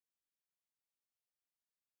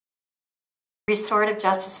Restorative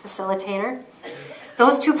Justice Facilitator.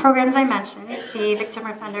 Those two programs I mentioned, the Victim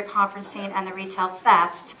Offender Conferencing and the Retail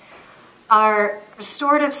Theft, are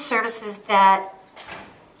restorative services that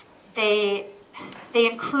they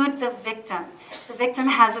include the victim. The victim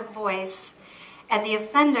has a voice, and the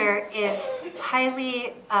offender is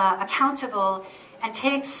highly accountable and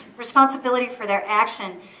takes responsibility for their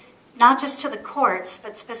action, not just to the courts,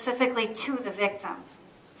 but specifically to the victim.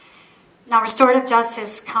 Now, restorative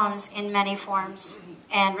justice comes in many forms,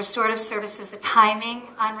 and restorative services, the timing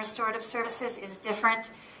on restorative services is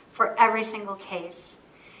different for every single case.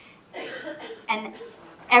 And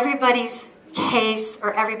everybody's case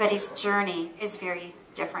or everybody's journey is very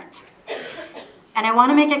different. And I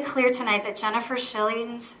want to make it clear tonight that Jennifer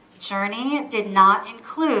Schilling's journey did not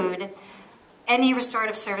include any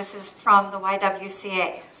restorative services from the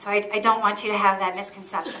YWCA. So I don't want you to have that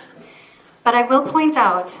misconception. But I will point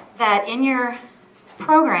out that in your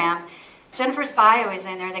program, Jennifer's bio is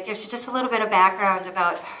in there that gives you just a little bit of background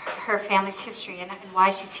about her family's history and why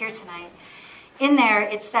she's here tonight. In there,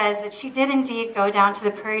 it says that she did indeed go down to the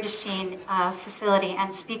Prairie du Chien facility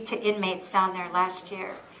and speak to inmates down there last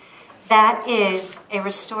year. That is a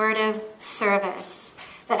restorative service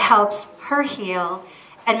that helps her heal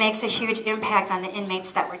and makes a huge impact on the inmates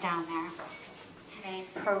that were down there. Main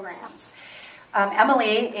programs.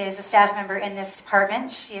 Emily is a staff member in this department.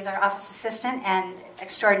 She is our office assistant and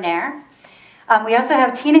extraordinaire. We also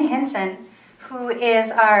have Tina Hinton, who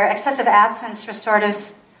is our excessive absence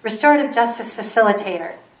restorative justice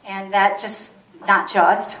facilitator. And that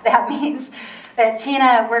that means that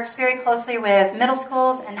Tina works very closely with middle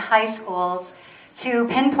schools and high schools to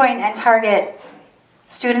pinpoint and target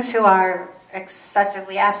students who are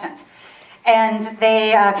excessively absent. And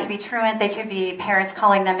they could be truant, they could be parents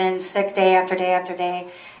calling them in sick day after day after day.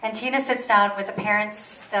 And Tina sits down with the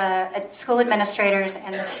parents, the school administrators,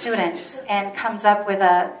 and the students and comes up with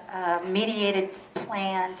a mediated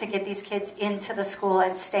plan to get these kids into the school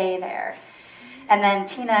and stay there. And then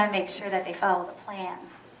Tina makes sure that they follow the plan.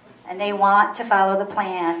 And they want to follow the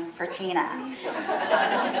plan for Tina.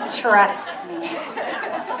 Trust me.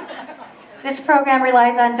 This program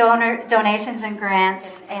relies on donations and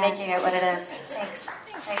grants and making it what it is.